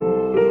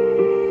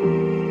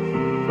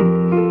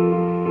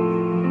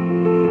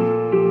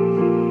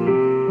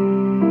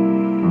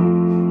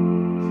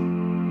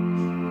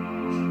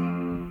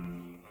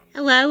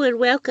and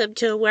welcome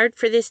to a Word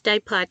for This Day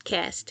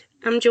podcast.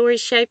 I'm Jory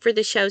Schaefer,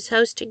 the show's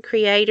host and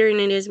creator,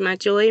 and it is my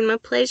joy and my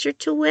pleasure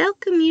to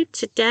welcome you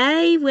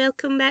today.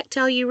 Welcome back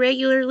to all you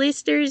regular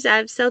listeners.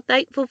 I'm so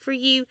thankful for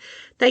you.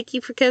 Thank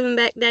you for coming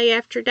back day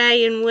after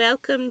day, and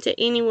welcome to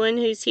anyone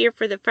who's here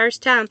for the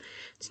first time.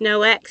 It's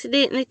no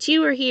accident that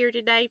you are here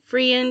today,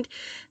 friend.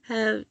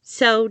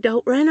 So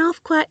don't run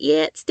off quite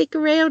yet. Stick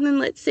around and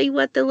let's see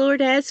what the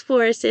Lord has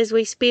for us as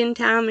we spend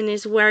time in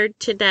His Word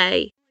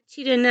today. I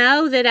want you to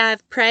know that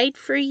I've prayed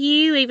for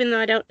you, even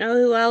though I don't know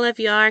who all of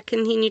you are. I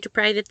continue to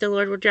pray that the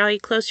Lord will draw you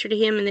closer to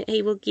Him and that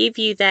He will give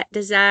you that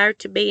desire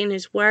to be in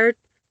His Word,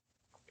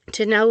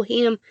 to know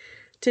Him,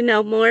 to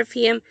know more of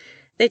Him,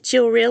 that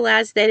you'll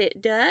realize that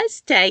it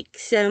does take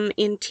some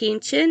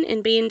intention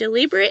and being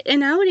deliberate.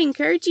 And I would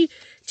encourage you,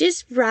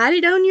 just write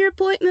it on your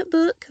appointment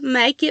book.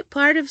 Make it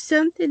part of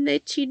something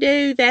that you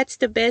do. That's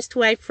the best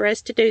way for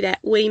us to do that.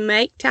 We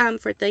make time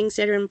for things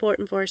that are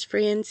important for us,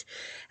 friends.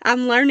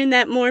 I'm learning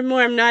that more and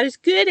more. I'm not as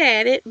good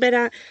at it,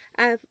 but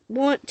I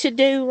want to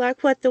do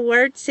like what the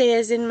Word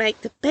says and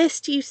make the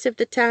best use of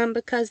the time,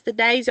 because the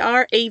days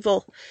are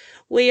evil.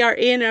 We are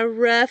in a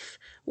rough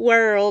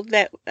world,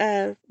 that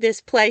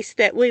this place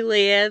that we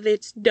live.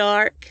 It's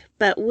dark,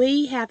 but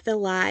we have the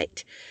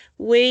light.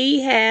 We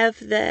have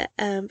the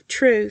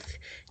truth.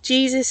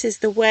 Jesus is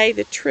the way,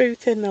 the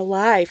truth, and the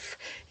life.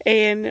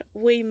 And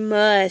we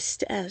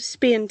must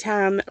spend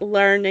time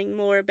learning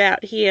more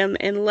about Him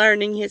and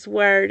learning His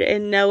Word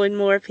and knowing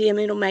more of Him.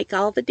 It'll make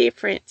all the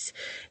difference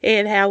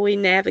in how we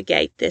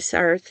navigate this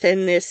earth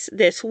and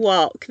this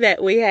walk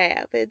that we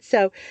have. And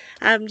so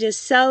I'm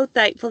just so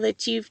thankful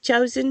that you've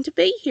chosen to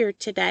be here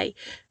today.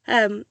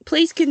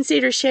 Please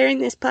consider sharing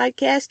this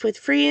podcast with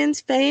friends,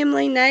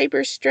 family,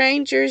 neighbors,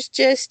 strangers,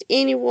 just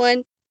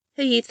anyone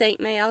who you think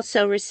may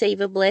also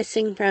receive a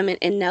blessing from it.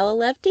 And know I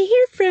love to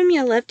hear from you.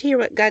 I love to hear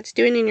what God's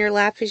doing in your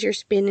life as you're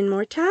spending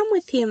more time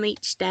with Him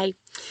each day.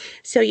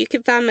 So you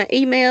can find my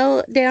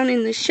email down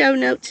in the show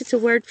notes. It's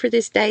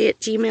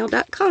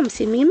awordforthisday@gmail.com.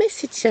 Send me a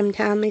message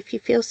sometime if you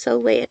feel so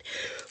led.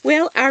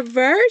 Well, our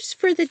verse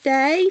for the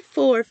day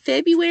for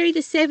February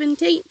the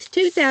 17th,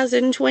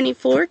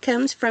 2024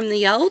 comes from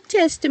the Old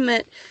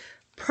Testament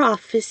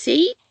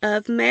prophecy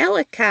of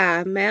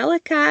Malachi.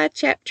 Malachi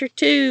chapter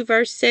 2,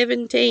 verse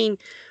 17.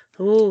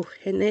 Oh,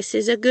 and this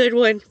is a good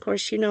one. Of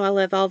course, you know I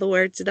love all the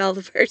words and all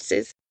the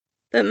verses.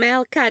 But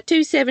Malachi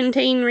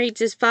 2:17 reads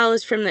as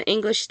follows from the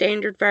English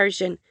Standard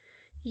Version.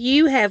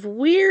 You have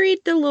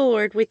wearied the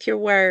Lord with your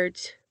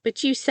words,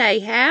 but you say,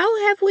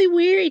 how have we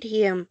wearied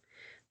Him?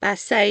 By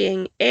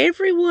saying,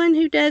 everyone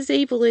who does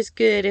evil is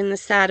good in the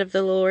sight of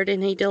the Lord,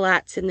 and He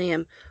delights in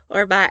them.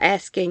 Or by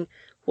asking,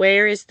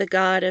 where is the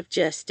God of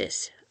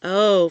justice?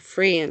 Oh,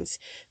 friends,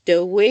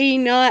 do we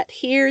not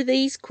hear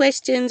these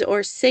questions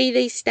or see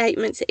these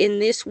statements in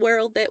this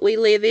world that we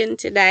live in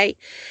today?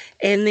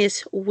 And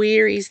this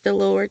wearies the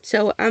Lord.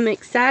 So I'm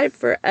excited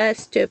for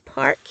us to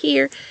park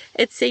here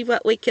and see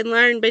what we can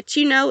learn. But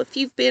you know, if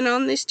you've been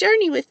on this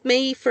journey with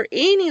me for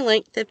any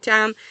length of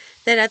time,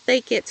 that I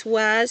think it's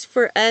wise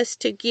for us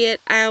to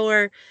get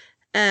our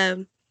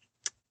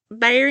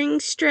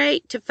bearings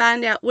straight, to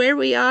find out where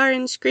we are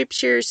in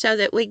Scripture so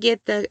that we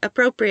get the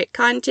appropriate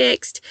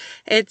context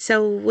and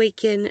so we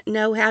can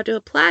know how to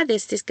apply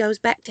this. This goes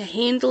back to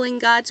handling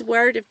God's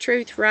Word of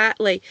truth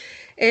rightly.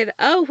 And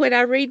when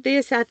I read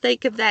this, I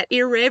think of that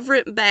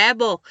irreverent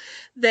babble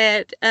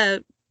that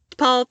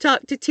Paul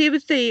talked to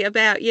Timothy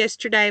about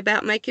yesterday,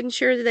 about making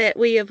sure that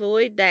we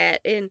avoid that.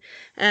 And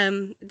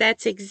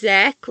that's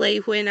exactly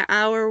when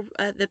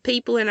the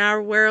people in our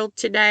world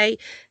today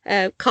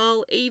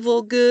call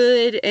evil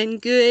good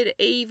and good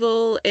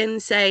evil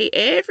and say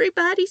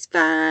everybody's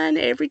fine,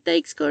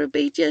 everything's going to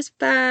be just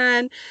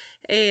fine.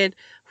 And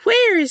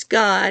where is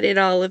God in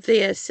all of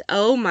this?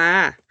 Oh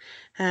my.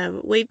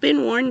 We've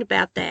been warned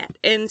about that.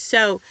 And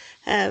so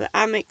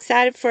I'm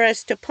excited for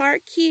us to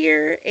park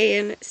here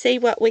and see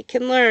what we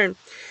can learn.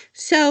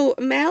 So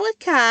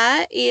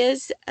Malachi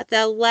is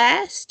the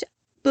last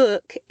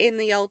book in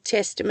the Old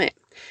Testament.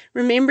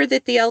 Remember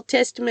that the Old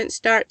Testament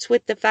starts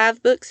with the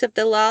 5 books of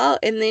the law,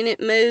 and then it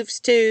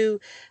moves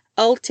to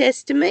Old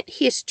Testament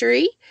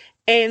history,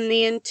 and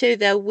then to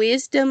the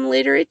wisdom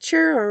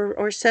literature,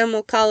 or some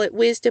will call it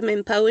wisdom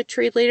and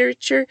poetry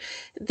literature,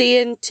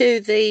 then to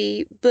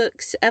the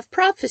books of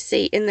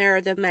prophecy, and there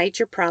are the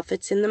major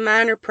prophets and the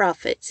minor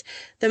prophets.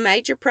 The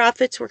major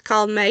prophets were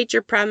called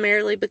major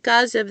primarily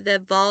because of the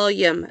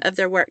volume of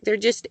their work. They're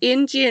just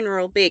in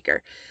general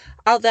bigger.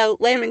 Although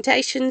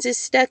Lamentations is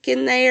stuck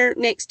in there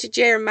next to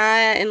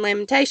Jeremiah, and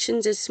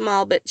Lamentations is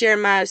small, but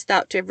Jeremiah is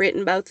thought to have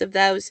written both of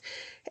those.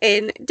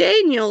 And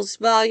Daniel's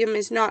volume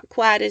is not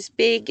quite as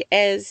big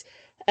as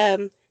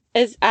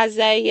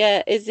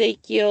Isaiah,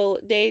 Ezekiel,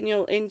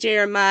 Daniel, and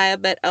Jeremiah,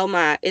 but oh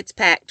my, it's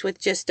packed with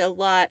just a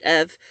lot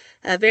of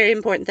very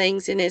important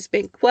things, and has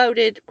been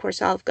quoted. Of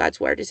course, all of God's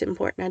Word is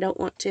important. I don't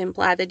want to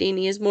imply that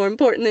any is more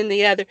important than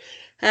the other,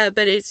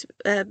 but it's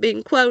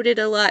been quoted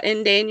a lot,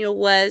 and Daniel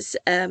was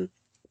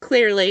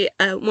clearly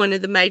one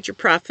of the major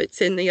prophets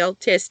in the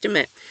Old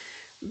Testament.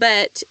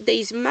 But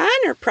these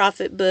minor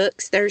prophet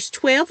books, there's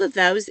 12 of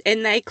those,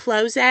 and they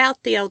close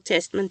out the Old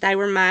Testament. They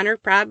were minor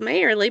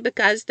primarily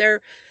because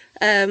their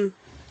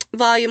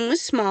volume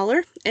was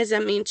smaller, as I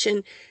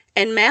mentioned.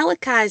 And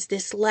Malachi is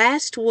this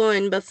last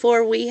one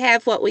before we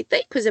have what we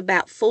think was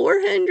about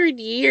 400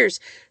 years.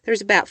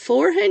 There's about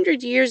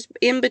 400 years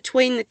in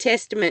between the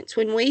Testaments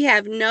when we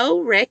have no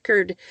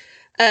record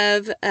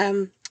of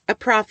a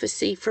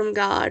prophecy from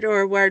God or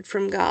a word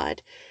from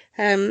God.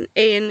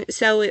 And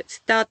so it's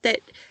thought that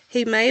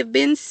he may have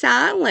been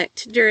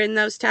silent during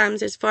those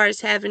times as far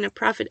as having a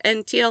prophet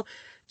until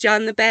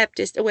John the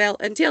Baptist,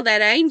 until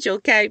that angel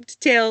came to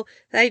tell,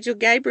 angel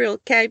Gabriel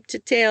came to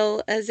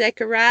tell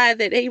Zechariah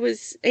that he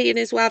and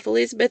his wife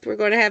Elizabeth were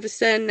going to have a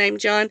son named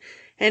John.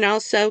 And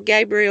also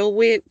Gabriel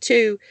went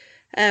to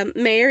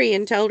Mary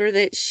and told her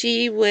that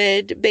she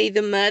would be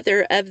the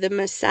mother of the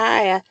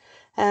Messiah.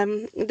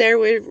 There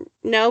were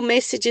no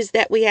messages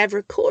that we have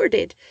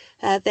recorded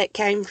that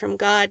came from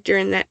God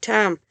during that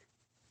time.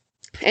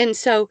 And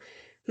so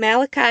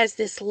Malachi is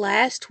this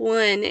last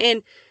one.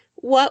 And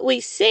what we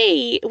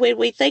see when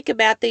we think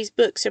about these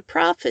books of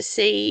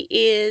prophecy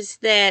is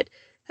that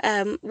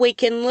we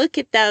can look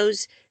at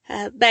those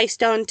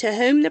based on to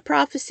whom the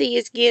prophecy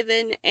is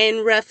given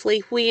and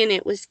roughly when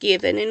it was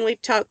given. And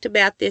we've talked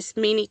about this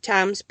many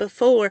times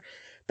before.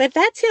 But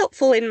that's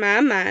helpful in my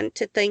mind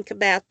to think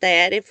about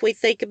that. If we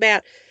think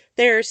about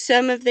there are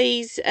some of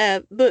these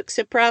books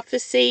of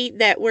prophecy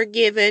that were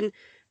given,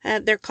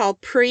 they're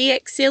called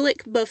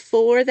pre-exilic,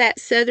 before that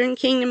southern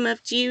kingdom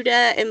of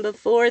Judah and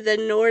before the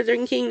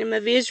northern kingdom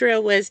of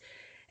Israel was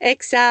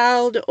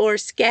exiled or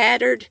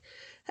scattered.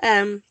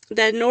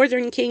 The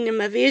northern kingdom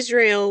of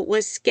Israel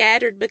was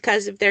scattered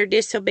because of their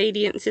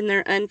disobedience and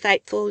their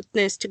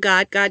unfaithfulness to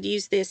God. God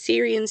used the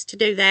Assyrians to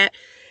do that.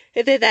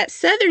 That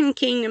southern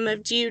kingdom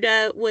of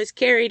Judah was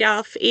carried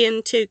off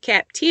into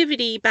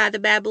captivity by the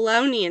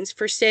Babylonians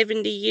for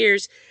 70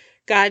 years.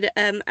 God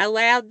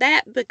allowed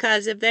that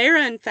because of their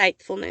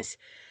unfaithfulness.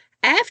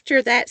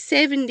 After that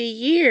 70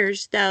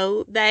 years,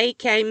 though, they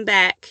came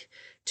back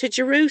to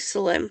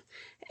Jerusalem.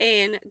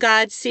 And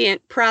God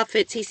sent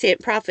prophets. He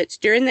sent prophets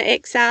during the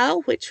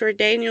exile, which were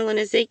Daniel and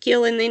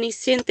Ezekiel. And then he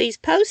sent these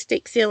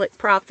post-exilic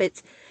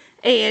prophets.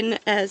 And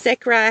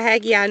Zechariah,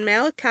 Haggai, and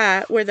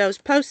Malachi were those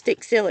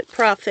post-exilic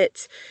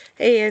prophets.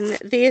 And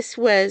this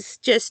was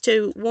just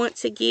to,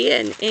 once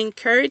again,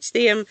 encourage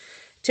them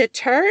to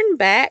turn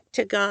back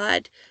to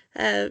God,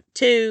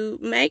 to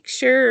make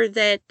sure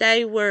that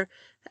they were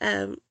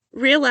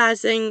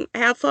realizing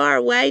how far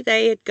away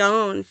they had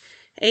gone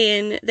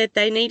and that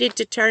they needed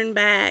to turn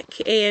back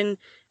and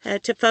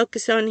to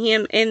focus on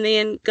Him. And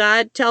then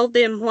God told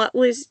them what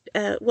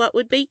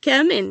would be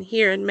coming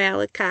here in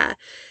Malachi.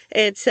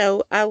 And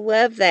so I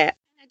love that.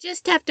 I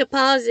just have to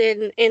pause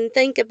and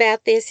think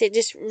about this. It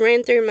just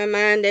ran through my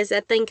mind as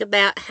I think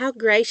about how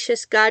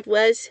gracious God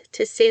was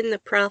to send the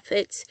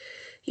prophets.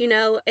 You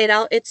know,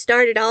 it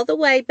started all the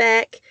way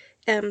back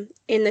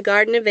in the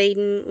Garden of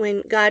Eden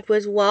when God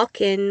was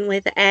walking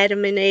with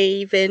Adam and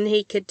Eve and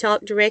He could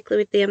talk directly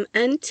with them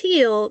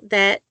until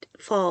that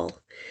fall,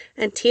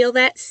 until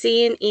that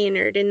sin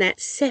entered and that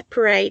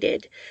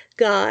separated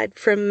God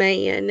from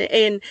man.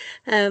 And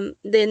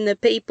then the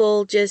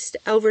people just,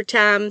 over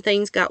time,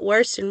 things got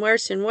worse and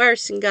worse and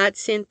worse, and God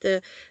sent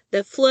the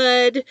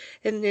flood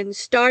and then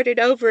started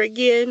over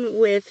again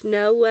with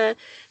Noah.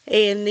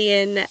 And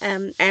then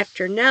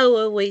after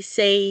Noah, we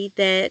see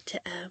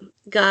that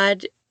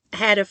God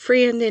had a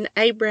friend in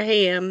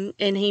Abraham,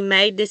 and He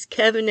made this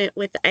covenant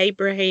with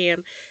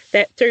Abraham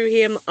that through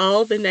him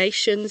all the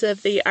nations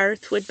of the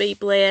earth would be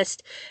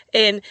blessed.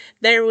 And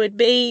there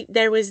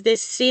was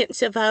this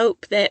sense of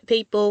hope that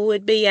people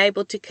would be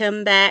able to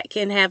come back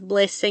and have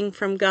blessing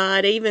from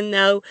God, even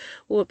though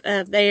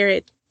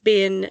they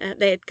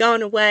had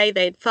gone away,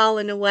 they had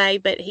fallen away,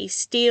 but He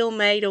still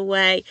made a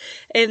way.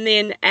 And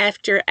then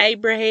after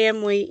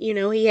Abraham,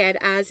 he had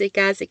Isaac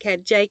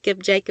had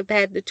Jacob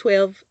had the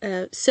 12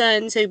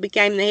 sons who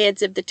became the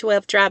heads of the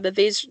 12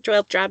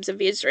 tribes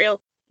of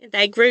Israel.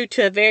 They grew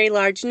to a very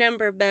large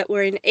number, but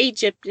were in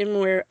Egypt and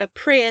were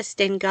oppressed,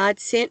 and God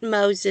sent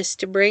Moses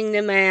to bring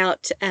them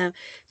out,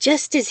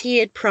 just as He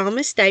had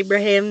promised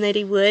Abraham that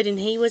He would, and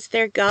He was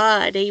their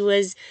God. He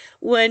was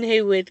one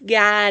who would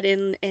guide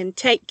and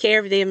take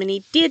care of them, and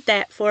He did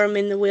that for them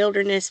in the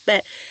wilderness,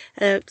 but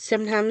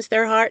sometimes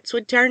their hearts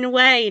would turn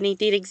away, and He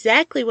did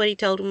exactly what He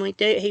told them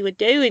He would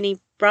do, and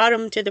He brought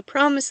them to the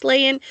promised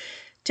land,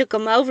 took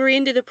them over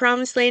into the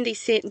promised land. He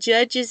sent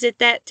judges at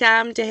that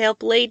time to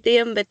help lead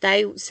them, but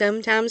they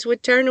sometimes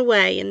would turn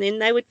away, and then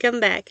they would come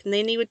back, and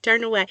then He would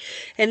turn away.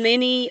 And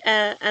then He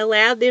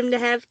allowed them to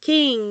have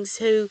kings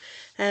who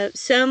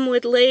some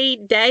would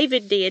lead.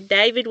 David did.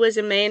 David was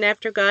a man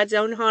after God's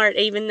own heart,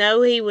 even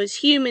though he was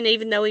human,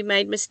 even though he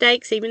made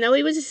mistakes, even though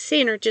he was a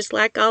sinner just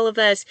like all of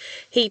us.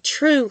 He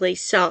truly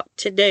sought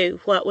to do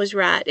what was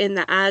right in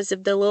the eyes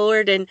of the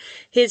Lord. And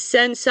his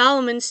son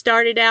Solomon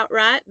started out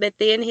right, but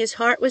then his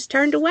heart was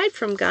turned away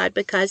from God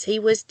because he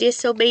was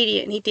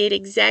disobedient. He did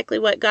exactly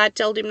what God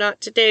told him not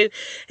to do,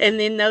 and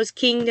then those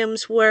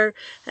kingdoms were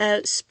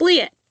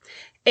split.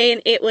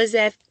 And it was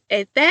at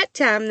that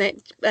time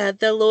that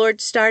the Lord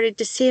started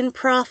to send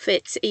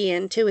prophets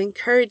in to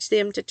encourage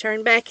them to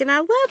turn back. And I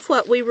love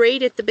what we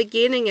read at the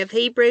beginning of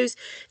Hebrews.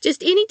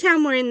 Just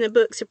anytime we're in the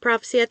books of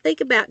prophecy, I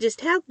think about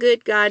just how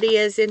good God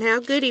is and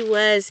how good He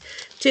was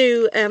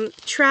to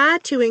try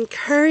to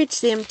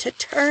encourage them to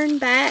turn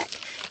back.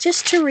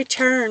 Just to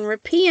return,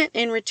 repent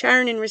and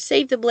return and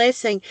receive the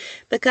blessing.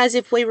 Because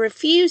if we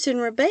refuse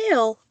and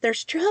rebel,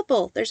 there's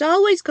trouble. There's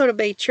always going to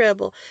be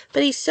trouble.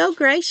 But He's so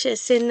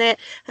gracious in that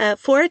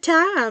for a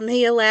time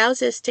He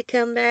allows us to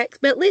come back.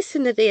 But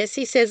listen to this.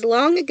 He says,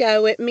 long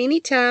ago, at many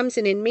times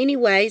and in many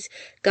ways,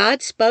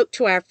 God spoke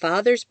to our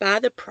fathers by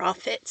the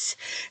prophets.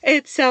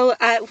 And so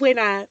when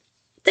I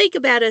think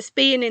about us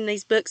being in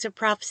these books of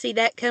prophecy,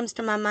 that comes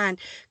to my mind.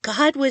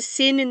 God was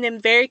sending them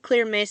very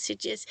clear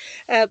messages.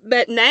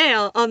 But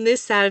now, on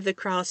this side of the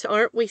cross,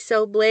 aren't we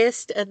so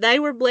blessed? They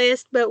were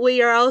blessed, but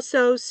we are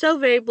also so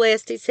very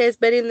blessed. It says,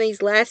 but in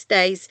these last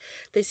days,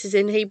 this is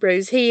in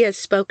Hebrews, He has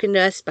spoken to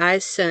us by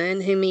His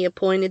Son, whom He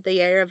appointed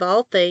the heir of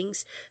all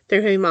things,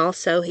 through whom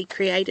also He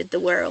created the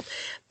world.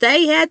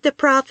 They had the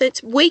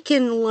prophets. We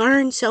can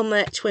learn so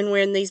much when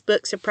we're in these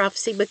books of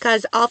prophecy,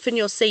 because often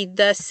you'll see,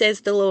 thus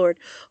says the Lord,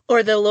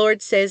 or the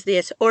Lord says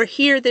this, or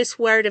hear this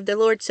word of the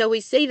Lord. So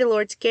we see the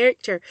Lord's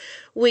character.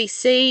 We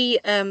see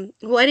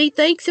what He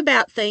thinks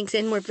about things,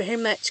 and we're very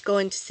much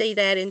going to see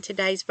that in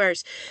today's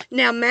verse.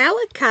 Now,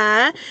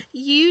 Malachi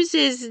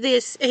uses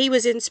this. He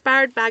was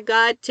inspired by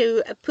God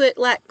to put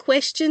like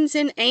questions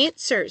and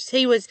answers.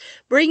 He was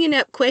bringing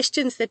up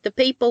questions that the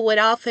people would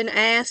often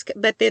ask,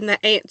 but then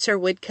the answer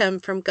would come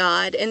from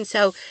God. And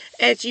so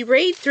as you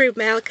read through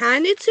Malachi,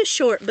 and it's a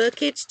short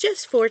book, it's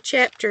just 4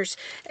 chapters,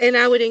 and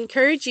I would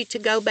encourage you to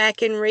go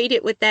back and read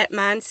it with that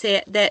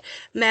mindset that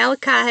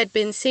Malachi had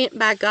been sent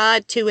by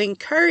God to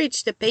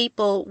encourage the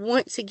people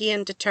once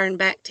again to turn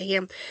back to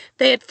Him.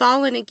 They had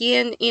fallen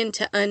again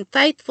into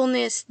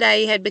unfaithfulness.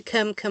 They had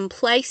become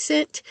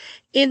complacent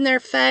in their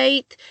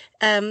faith.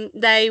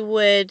 They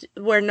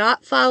were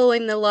not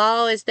following the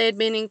law as they had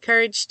been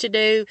encouraged to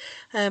do.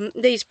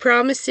 These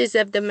promises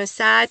of the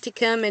Messiah to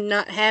come had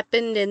not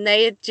happened, and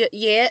they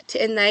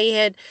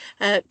had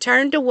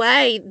turned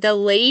away the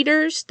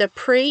leaders, the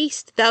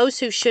priests, those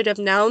who should have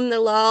known the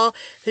law,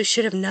 who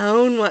should have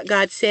known what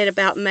God said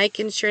about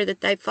making sure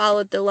that they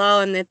followed the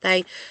law and that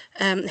they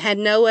had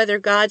no other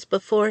gods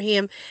before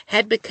Him,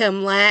 had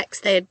become lax.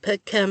 They had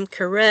become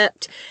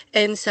corrupt.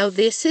 And so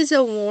this is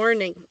a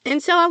warning.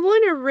 And so I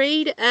want to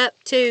read up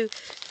to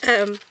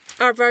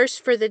our verse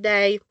for the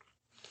day.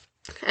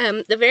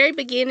 The very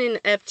beginning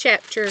of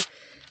chapter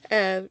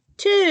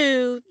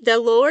 2, the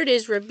Lord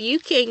is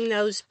rebuking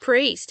those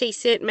priests. He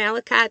sent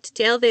Malachi to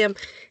tell them.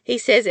 He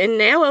says, and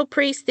now, O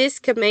priest, this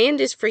command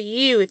is for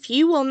you. If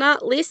you will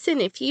not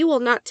listen, if you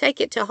will not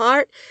take it to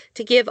heart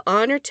to give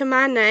honor to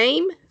my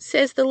name,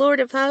 says the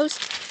Lord of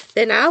hosts,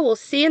 then I will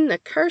send the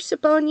curse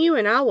upon you,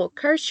 and I will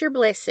curse your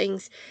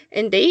blessings.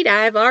 Indeed,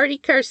 I have already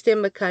cursed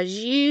them because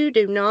you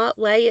do not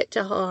lay it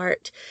to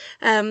heart.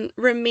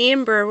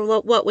 Remember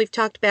what we've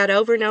talked about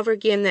over and over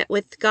again, that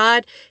with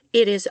God,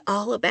 it is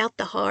all about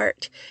the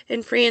heart.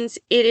 And friends,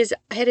 it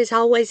has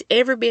always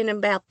ever been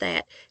about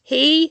that.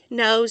 He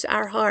knows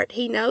our heart.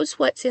 He knows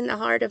what's in the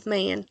heart of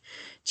man.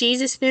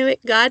 Jesus knew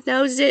it. God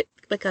knows it,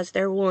 because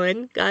they're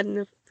one.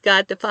 God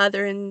the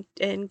Father and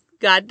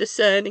God the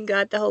Son and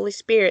God the Holy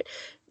Spirit.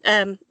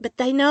 But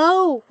they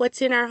know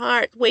what's in our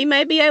heart. We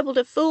may be able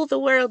to fool the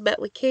world, but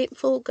we can't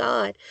fool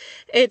God.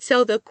 And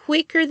so the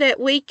quicker that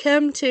we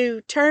come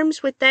to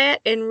terms with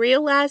that and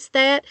realize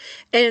that,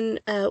 and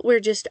we're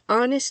just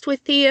honest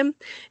with Him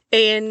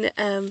and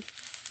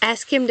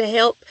ask Him to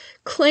help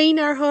clean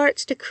our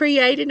hearts, to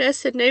create in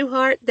us a new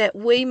heart, that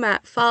we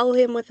might follow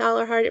Him with all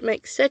our heart, it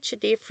makes such a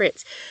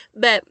difference.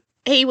 But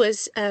He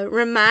was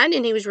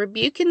reminding, He was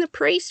rebuking the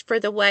priests for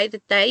the way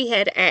that they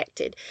had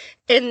acted.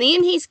 And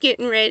then He's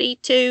getting ready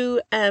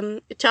to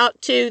talk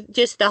to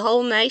just the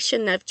whole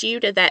nation of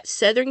Judah, that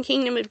southern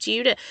kingdom of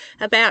Judah,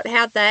 about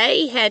how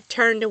they had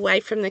turned away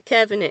from the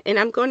covenant. And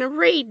I'm going to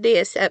read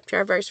this up to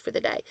our verse for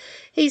the day.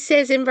 He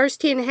says in verse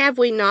 10, have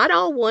we not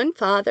all one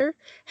Father?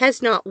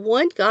 Has not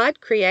one God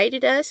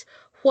created us?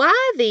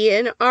 Why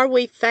then are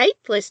we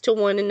faithless to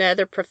one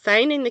another,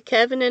 profaning the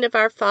covenant of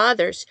our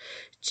fathers?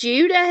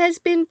 Judah has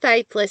been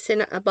faithless,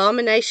 and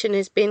abomination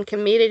has been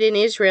committed in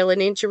Israel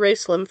and in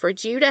Jerusalem, for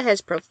Judah has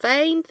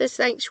profaned the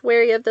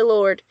sanctuary of the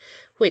Lord,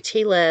 which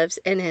He loves,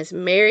 and has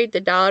married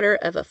the daughter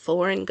of a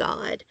foreign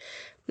god.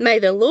 May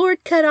the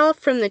Lord cut off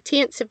from the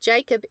tents of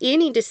Jacob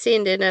any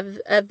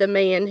descendant of the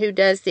man who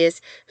does this,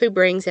 who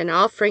brings an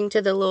offering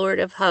to the Lord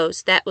of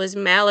hosts. That was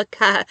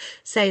Malachi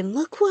saying,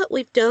 look what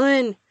we've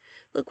done.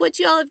 Look what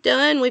y'all have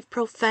done. We've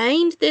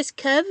profaned this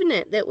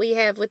covenant that we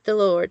have with the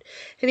Lord.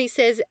 And he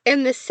says,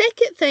 and the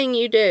second thing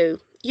you do,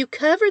 you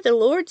cover the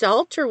Lord's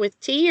altar with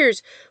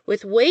tears,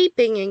 with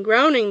weeping and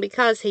groaning,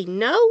 because He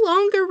no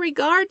longer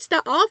regards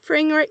the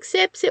offering or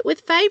accepts it with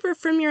favor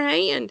from your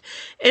hand.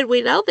 And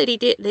we know that He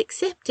didn't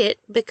accept it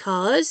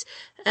because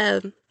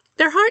their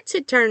hearts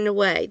had turned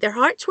away. Their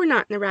hearts were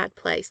not in the right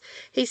place.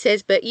 He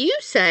says, but you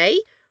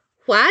say,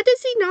 why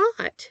does he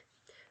not?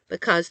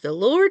 Because the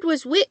Lord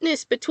was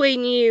witness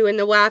between you and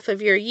the wife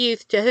of your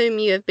youth, to whom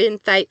you have been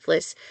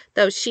faithless,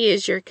 though she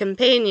is your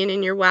companion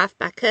and your wife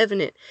by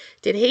covenant.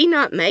 Did he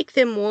not make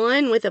them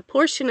one with a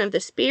portion of the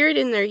Spirit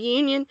in their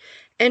union?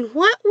 And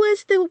what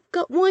was the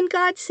one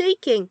God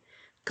seeking?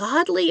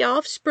 Godly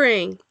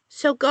offspring.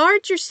 So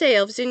guard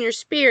yourselves in your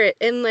spirit,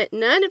 and let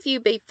none of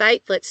you be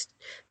faithless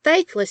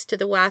to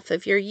the wife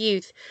of your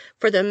youth.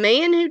 For the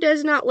man who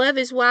does not love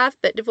his wife,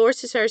 but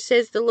divorces her,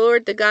 says the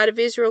Lord, the God of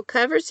Israel,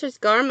 covers his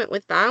garment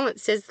with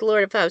violence, says the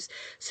Lord of hosts.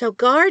 So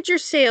guard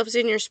yourselves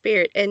in your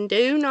spirit, and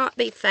do not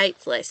be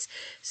faithless.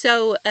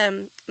 So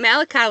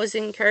Malachi was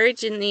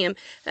encouraging them.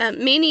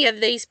 Many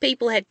of these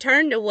people had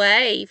turned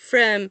away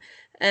from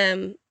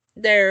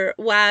their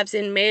wives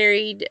and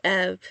married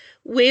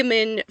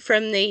women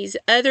from these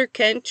other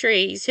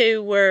countries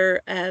who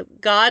were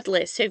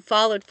godless, who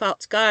followed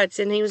false gods,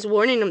 and he was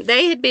warning them.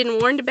 They had been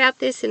warned about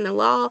this in the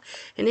law,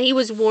 and he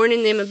was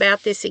warning them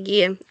about this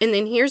again. And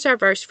then here's our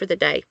verse for the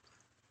day.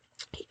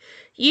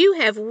 You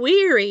have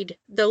wearied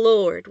the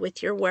Lord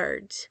with your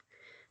words.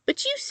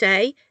 But you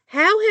say,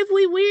 how have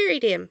we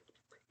wearied him?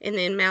 And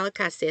then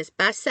Malachi says,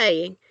 by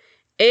saying,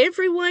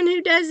 everyone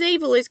who does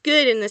evil is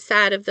good in the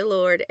sight of the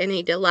Lord, and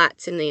he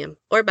delights in them.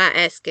 Or by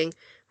asking,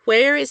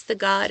 where is the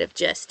God of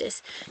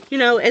justice? You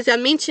know, as I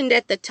mentioned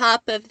at the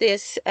top of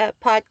this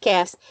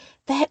podcast,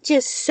 that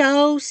just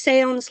so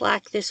sounds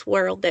like this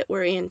world that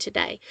we're in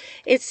today.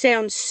 It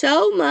sounds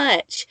so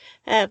much,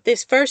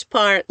 this first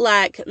part,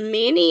 like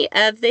many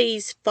of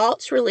these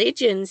false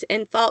religions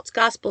and false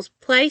gospels,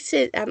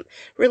 places,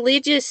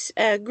 religious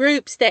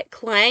groups that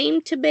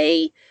claim to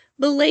be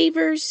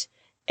believers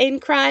in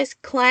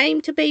Christ,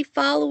 claim to be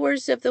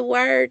followers of the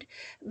Word,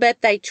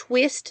 but they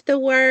twist the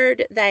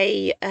Word.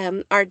 They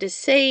are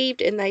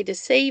deceived, and they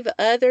deceive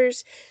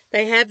others.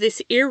 They have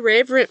this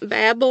irreverent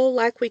babble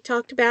like we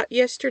talked about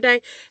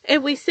yesterday.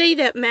 And we see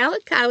that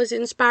Malachi was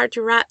inspired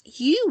to write,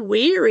 you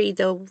weary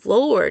the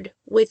Lord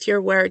with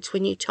your words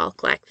when you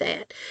talk like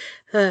that.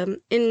 And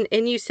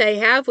you say,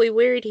 how have we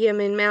wearied him?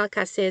 And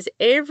Malachi says,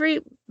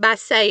 by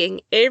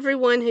saying,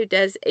 everyone who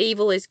does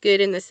evil is good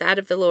in the sight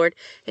of the Lord,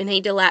 and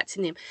he delights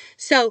in them.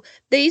 So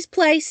these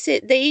places,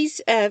 these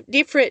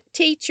different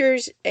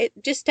teachers,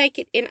 just take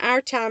it in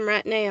our time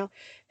right now,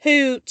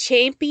 who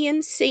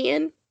champion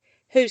sin,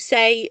 who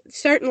say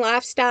certain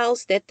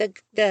lifestyles that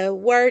the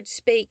Word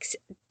speaks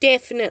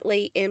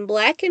definitely in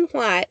black and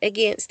white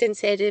against, and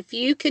said, if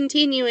you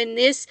continue in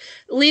this,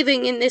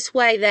 living in this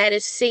way, that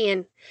is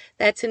sin.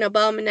 That's an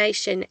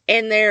abomination.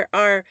 And there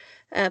are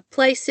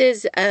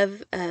places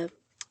of,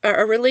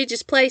 or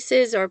religious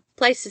places, or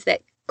places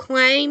that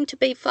claim to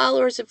be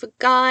followers of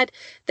God,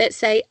 that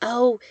say,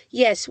 oh,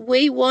 yes,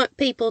 we want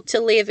people to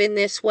live in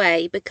this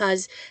way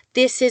because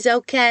this is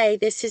okay.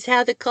 This is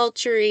how the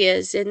culture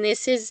is, and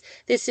this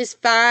is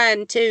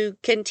fine to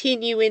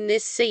continue in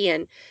this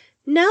sin.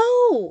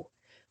 No,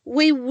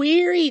 we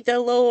weary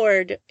the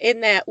Lord in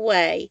that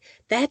way.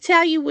 That's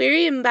how you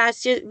weary him,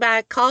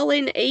 by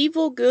calling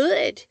evil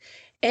good.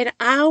 And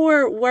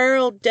our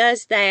world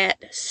does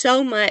that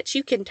so much.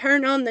 You can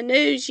turn on the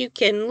news, you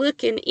can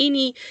look in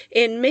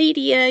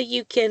media,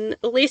 you can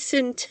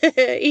listen to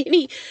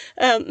any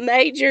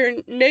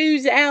major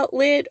news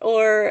outlet,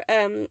 or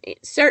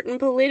certain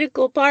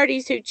political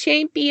parties who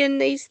champion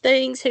these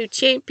things, who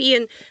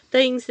champion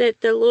things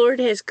that the Lord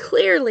has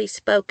clearly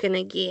spoken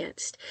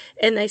against.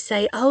 And they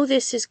say, oh,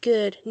 this is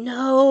good.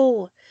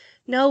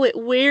 No, it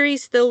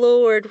wearies the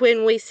Lord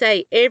when we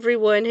say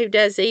everyone who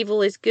does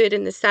evil is good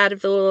in the sight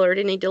of the Lord,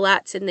 and he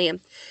delights in them.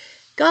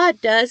 God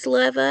does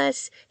love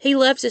us. He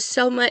loves us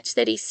so much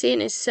that he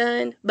sent his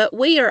Son, but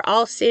we are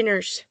all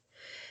sinners.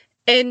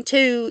 And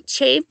to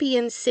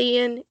champion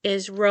sin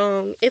is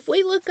wrong. If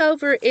we look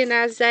over in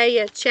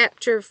Isaiah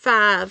chapter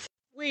 5,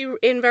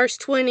 in verse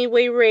 20,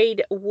 we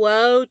read,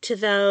 woe to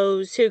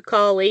those who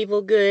call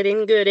evil good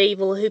and good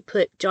evil, who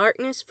put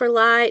darkness for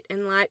light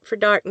and light for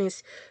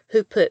darkness,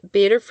 who put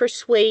bitter for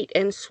sweet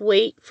and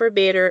sweet for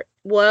bitter.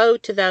 Woe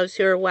to those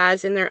who are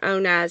wise in their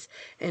own eyes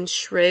and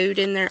shrewd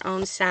in their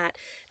own sight.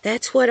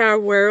 That's what our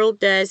world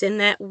does, and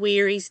that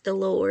wearies the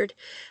Lord.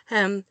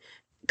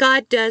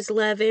 God does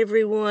love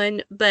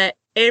everyone, but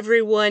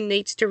everyone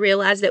needs to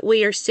realize that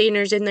we are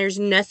sinners, and there's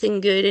nothing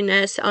good in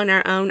us on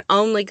our own.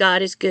 Only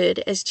God is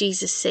good, as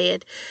Jesus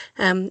said.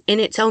 And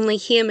it's only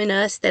him in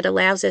us that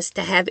allows us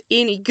to have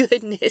any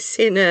goodness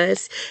in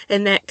us.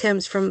 And that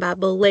comes from by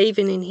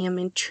believing in him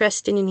and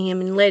trusting in him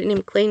and letting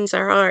him cleanse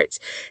our hearts.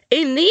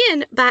 And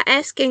then by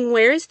asking,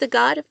 where is the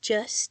God of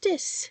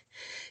justice?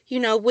 You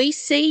know, we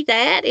see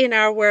that in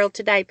our world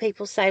today.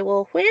 People say,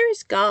 well, where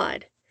is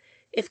God?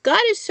 If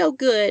God is so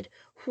good,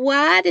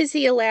 why does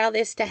he allow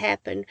this to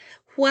happen?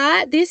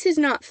 Why? This is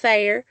not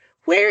fair.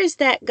 Where is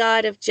that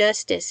God of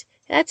justice?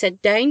 That's a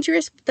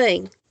dangerous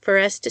thing for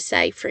us to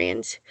say,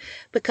 friends,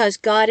 because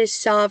God is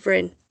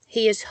sovereign.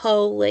 He is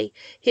holy.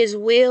 His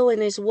will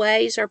and his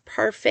ways are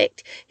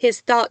perfect.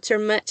 His thoughts are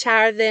much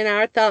higher than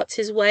our thoughts.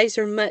 His ways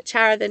are much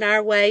higher than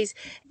our ways.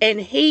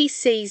 And he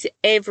sees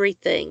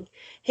everything.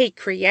 He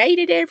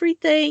created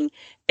everything.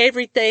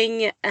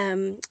 everything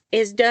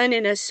is done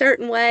in a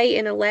certain way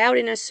and allowed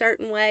in a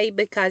certain way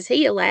because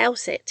He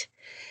allows it.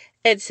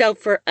 And so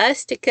for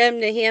us to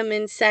come to Him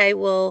and say,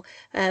 well,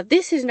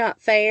 this is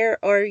not fair,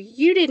 or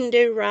you didn't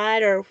do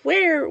right, or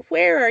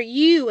where are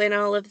you in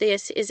all of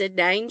this, is a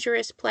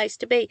dangerous place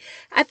to be.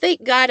 I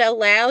think God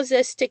allows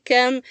us to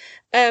come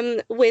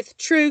with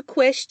true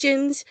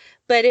questions,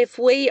 but if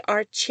we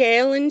are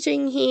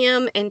challenging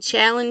Him and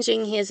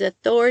challenging His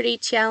authority,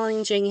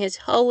 challenging His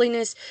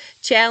holiness,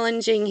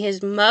 challenging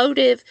His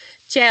motive,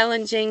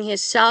 challenging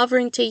His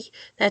sovereignty,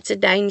 that's a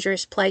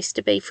dangerous place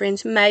to be,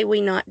 friends. May we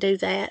not do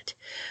that.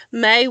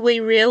 May we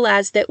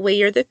realize that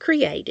we are the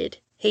created.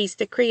 He's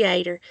the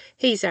creator.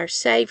 He's our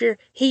Savior.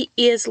 He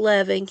is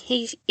loving.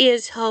 He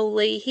is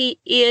holy. He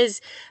is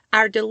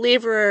our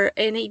deliverer,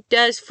 and He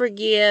does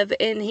forgive,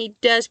 and He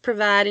does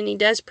provide, and He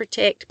does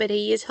protect, but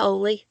He is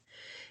holy.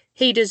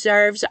 He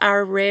deserves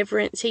our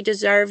reverence. He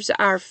deserves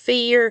our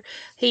fear.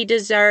 He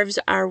deserves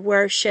our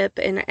worship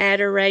and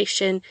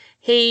adoration.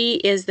 He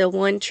is the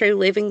one true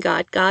living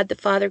God, God the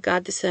Father,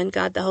 God the Son,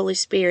 God the Holy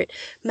Spirit.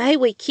 May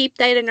we keep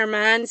that in our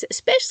minds,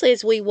 especially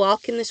as we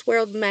walk in this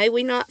world. May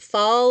we not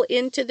fall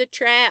into the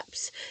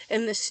traps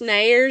and the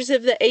snares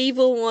of the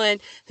evil one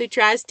who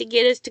tries to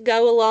get us to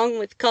go along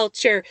with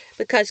culture,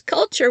 because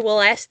culture will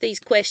ask these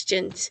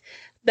questions.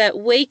 But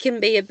we can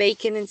be a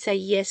beacon and say,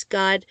 yes,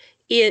 God,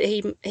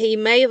 He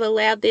may have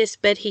allowed this,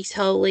 but He's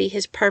holy.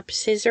 His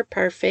purposes are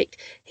perfect.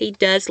 He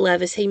does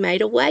love us. He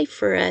made a way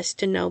for us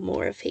to know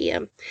more of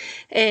Him.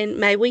 And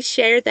may we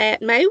share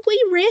that. May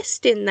we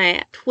rest in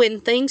that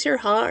when things are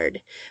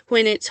hard.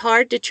 When it's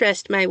hard to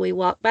trust, may we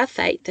walk by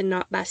faith and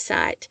not by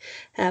sight.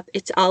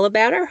 It's all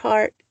about our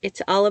heart.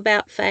 It's all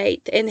about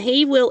faith. And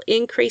He will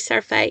increase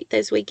our faith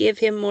as we give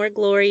Him more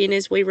glory and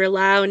as we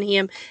rely on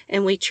Him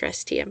and we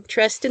trust Him.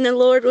 Trust in the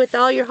Lord with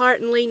all your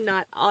heart and lean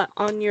not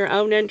on your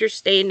own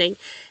understanding.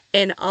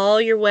 In all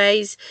your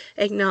ways,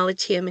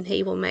 acknowledge Him, and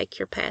He will make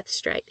your path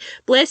straight.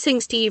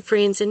 Blessings to you,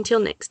 friends. Until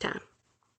next time.